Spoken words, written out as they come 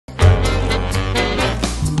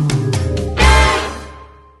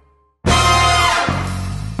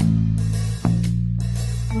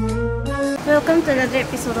Welcome to another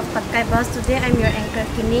episode of Patkai Bus. Today I'm your anchor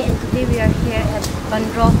Kini, and today we are here at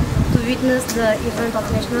Bundrock to witness the event of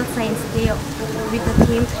National Science Day with the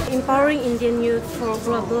theme Empowering Indian Youth for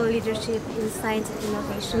Global Leadership in Science and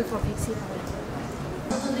Innovation for VIKSIT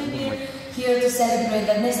BHARAT. Today we are here to celebrate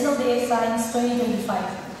the National Day of Science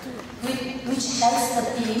 2025, which has the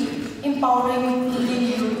theme Empowering Indian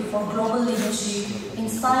Youth for Global Leadership in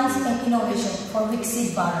Science and Innovation for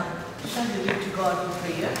VIKSIT BHARAT. Shall we lead to God in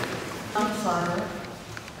prayer? Our Father,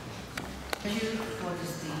 thank you for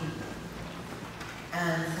this day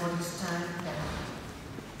and for this time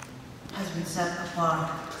that has been set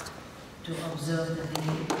apart to observe the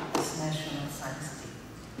day as National Science Day.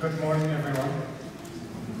 Good morning, everyone.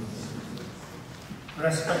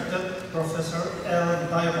 Respected Professor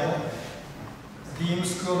Daiho, Dean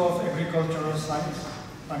School of Agricultural Science,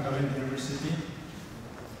 Nagaland University,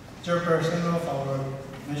 Chairperson of our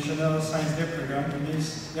National Science Day Program,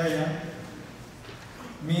 Ms. Yaya,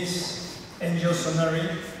 Ms. Angel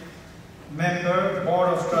Sonari, Member, Board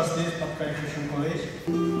of Trustees, Patkai Christian College,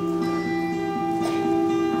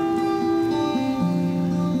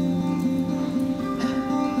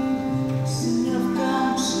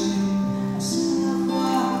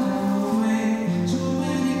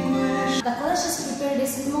 The college has prepared a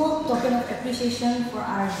small token of appreciation for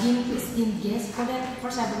our esteemed guests. For that,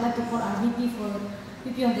 first I would like to call our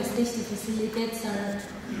VP on the stage to facilitate Sir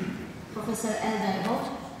Professor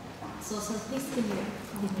Daiho. So sir, please can you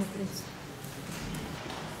give the stage.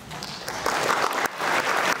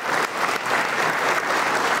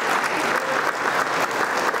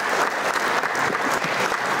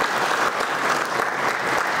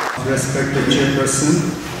 Respected Chairperson,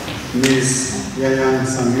 Ms. Yaya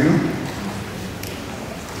Samyu,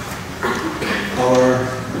 our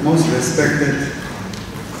most respected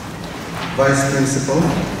Vice Principal,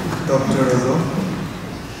 Dr. Razo.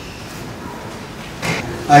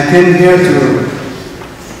 I came here to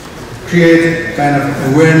create kind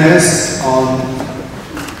of awareness on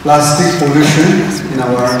plastic pollution in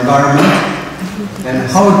our environment and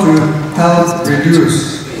how to help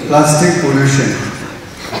reduce plastic pollution.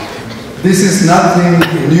 This is nothing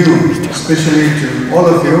new, especially to all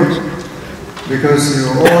of you, because you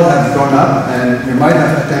all have grown up and you might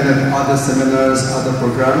have attended other seminars, other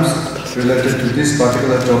programs related to this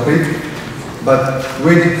particular topic. But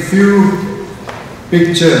with few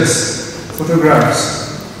pictures,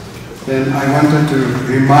 photographs, then I wanted to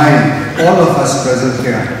remind all of us present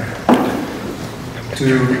here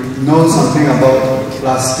to know something about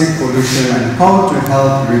plastic pollution and how to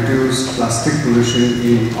help reduce plastic pollution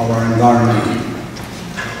in our environment.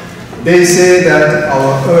 They say that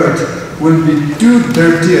our earth will be too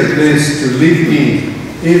dirty a place to live in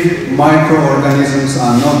if microorganisms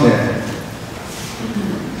are not there.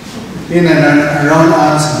 In and around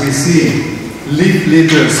us we see leaf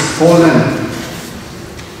litters fallen.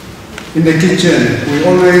 In the kitchen we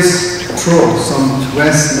always throw some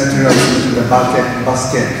waste materials into the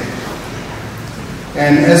basket.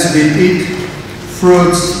 And as we eat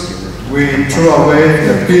fruits, we throw away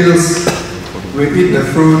the peels, we eat the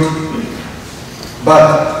fruit.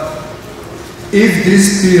 But if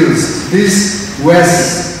these peels, these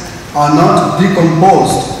wastes are not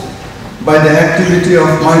decomposed by the activity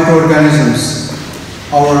of microorganisms,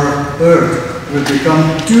 our earth will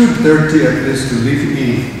become too dirty a place to live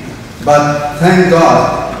in. But thank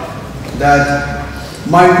God that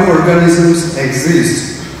microorganisms exist.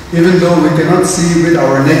 Even though we cannot see with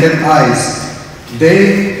our naked eyes,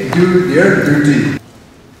 they do their duty.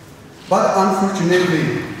 But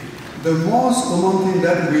unfortunately, the most common thing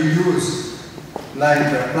that we use, like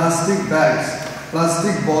plastic bags,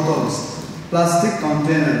 plastic bottles, plastic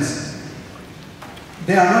containers,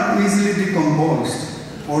 they are not easily decomposed,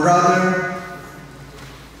 or rather,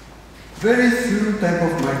 very few type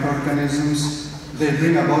of microorganisms, they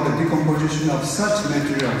bring about the decomposition of such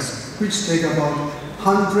materials, which take about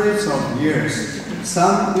hundreds of years,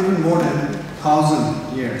 some even more than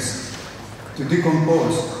 1,000 years, to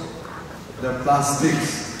decompose the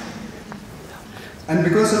plastics. And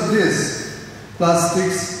because of this,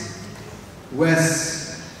 plastics waste,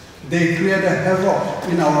 they create a havoc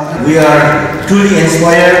in our environment. We are truly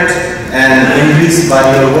inspired and enriched by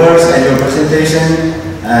your words and your presentation,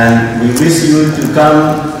 and we wish you to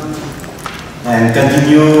come and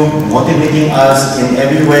continue motivating us in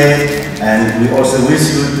every way. And we also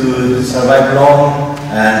wish you to survive long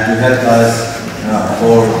and to help us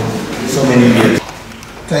for so many years.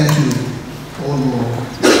 Thank you, all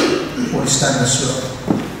for this time as well.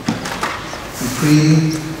 We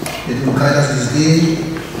pray that you will guide us this day,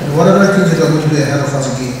 and whatever things that are going to be ahead of us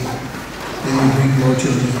again, they will bring glory to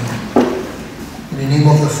you. In the name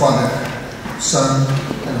of the Father, Son,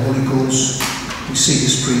 and Holy Ghost, we say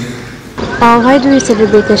this prayer. Why do we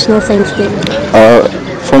celebrate National Science Day?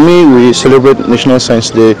 For me, we celebrate National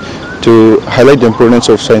Science Day to highlight the importance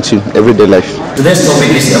of science in everyday life. Today's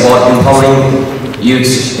topic is about empowering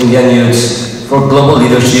youths, Indian youths, for global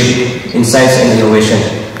leadership in science and innovation.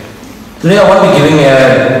 Today I want to be giving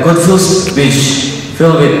a good full speech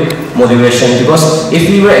filled with motivation, because if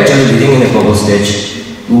we were actually leading in a global stage,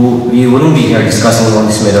 we wouldn't be here discussing on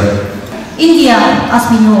this matter. India, as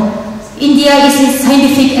we know, India is a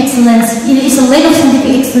scientific excellence. It is a land of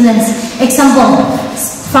scientific excellence. Example,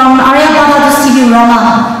 from Aryabhata to C.V.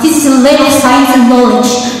 Rama, this is a land of science and knowledge.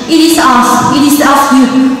 It is us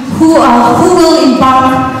youth, who will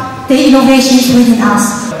impart the innovations within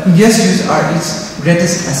us. India's youth are its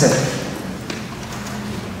greatest asset.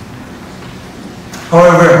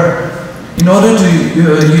 However, in order to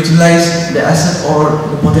utilize the asset or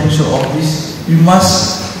the potential of this, we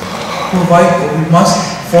must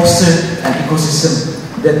foster an ecosystem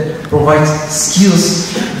that provides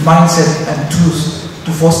skills, mindset, and tools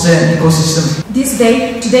to foster an ecosystem.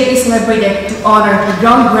 Today is celebrated to honor the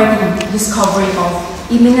groundbreaking discovery of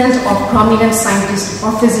eminent or prominent scientist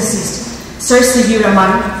or physicist, Sir C.V.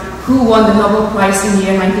 Raman, who won the Nobel Prize in the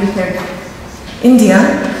year 1930. India,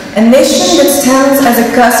 a nation that stands as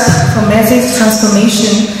a cusp for massive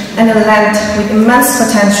transformation and a land with immense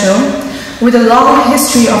potential, with a long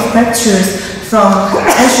history of breakthroughs from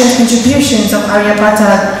ancient contributions of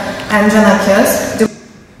Aryabhata and Janakyas.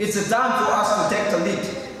 It's a time for us to take the lead.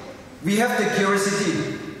 We have the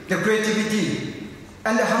curiosity, the creativity,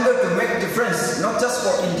 and the hunger to make a difference, not just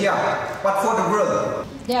for India, but for the world.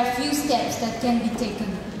 There are few steps that can be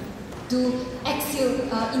taken to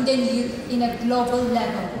excel Indian youth in a global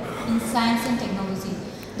level in science and technology.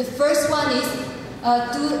 The first one is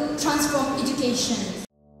to transform education.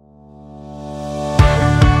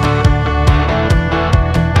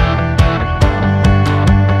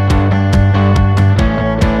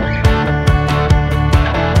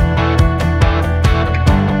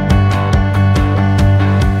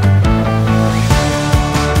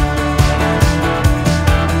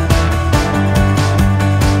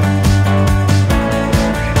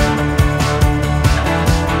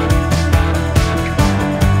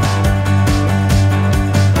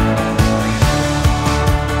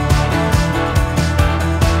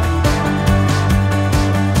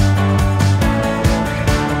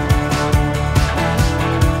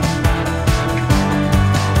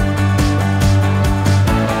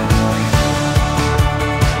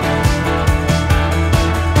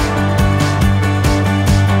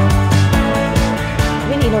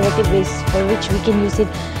 Ways for which we can use it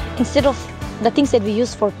instead of the things that we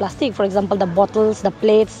use for plastic, for example the bottles, the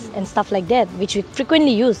plates and stuff like that, which we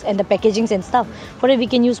frequently use, and the packagings and stuff. For it we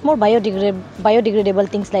can use more biodegradable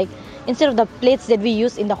things, like instead of the plates that we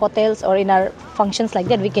use in the hotels or in our functions like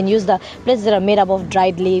that, we can use the plates that are made up of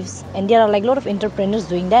dried leaves, and there are like a lot of entrepreneurs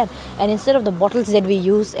doing that. And instead of the bottles that we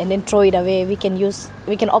use and then throw it away, we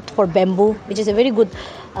can opt for bamboo, which is a very good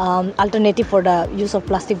alternative for the use of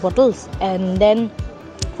plastic bottles. And then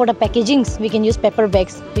for the packagings, we can use paper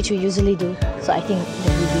bags, which we usually do. So I think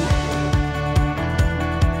that will be.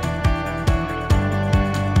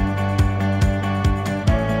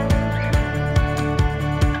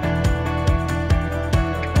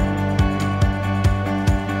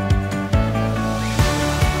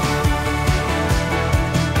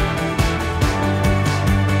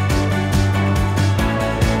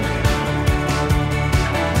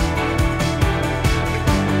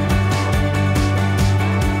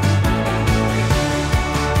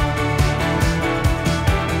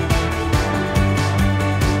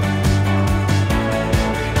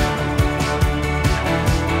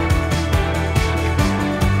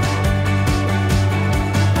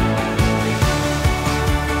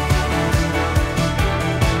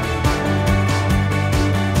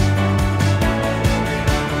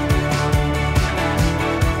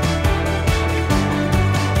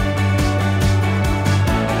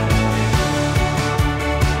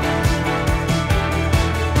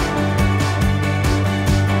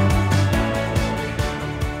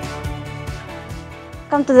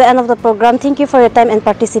 Come to the end of the program. Thank you for your time and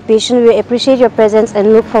participation. We appreciate your presence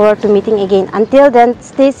and look forward to meeting again. Until then,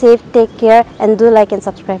 stay safe, take care, and do like and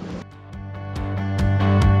subscribe.